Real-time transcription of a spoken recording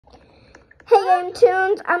Hey Game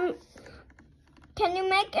Tunes, can you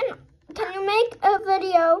make a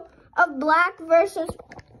video of black versus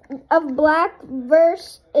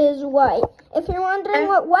white? If you're wondering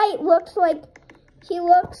what white looks like, he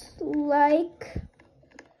looks like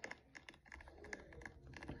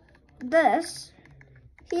this.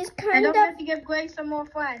 He's kind of. I don't have to give Greg some more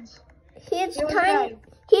friends. He's kind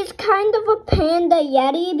of a panda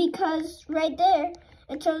yeti because right there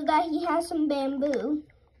it shows that he has some bamboo.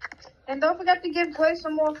 And don't forget to give Greg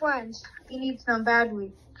some more friends. He needs them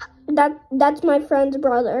badly. That's my friend's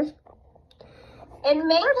brother. And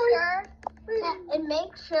make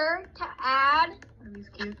sure to add. He's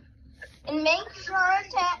cute. And make sure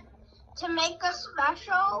to make a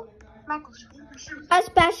special. A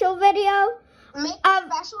special video. Make a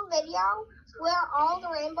special video where all the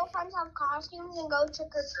Rainbow Friends have costumes and go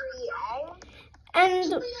trick or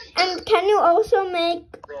treating. And can you also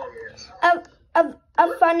make a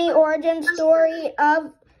funny origin story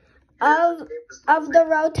of the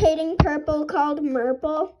rotating purple called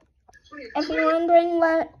Merple? If you're wondering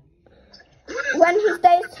when he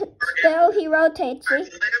stays still, he rotates. See?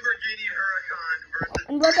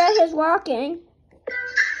 And look at his walking.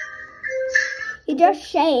 He just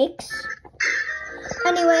shakes.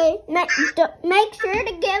 Anyway, make sure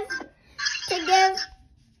to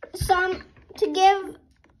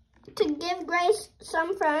give Grace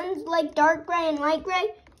some friends like Dark Gray and Light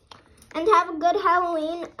Gray, and have a good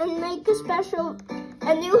Halloween. And make a special.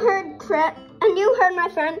 And you heard my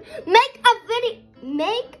friend. Make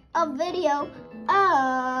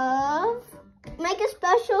a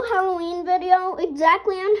special Halloween video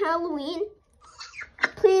exactly on Halloween,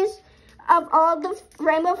 please, of all the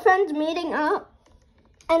Rainbow Friends meeting up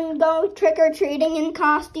and go trick-or-treating in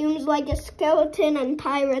costumes like a skeleton and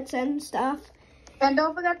pirates and stuff. And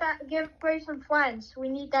don't forget to give Greg some friends. We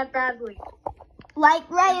need that badly. Light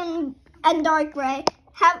Gray and Dark Gray.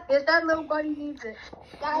 If that little buddy needs it.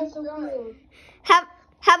 That is so cute.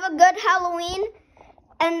 Have a good Halloween,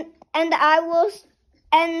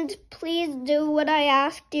 and please do what I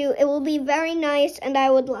asked you. It will be very nice, and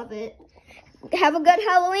I would love it. Have a good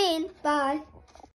Halloween. Bye.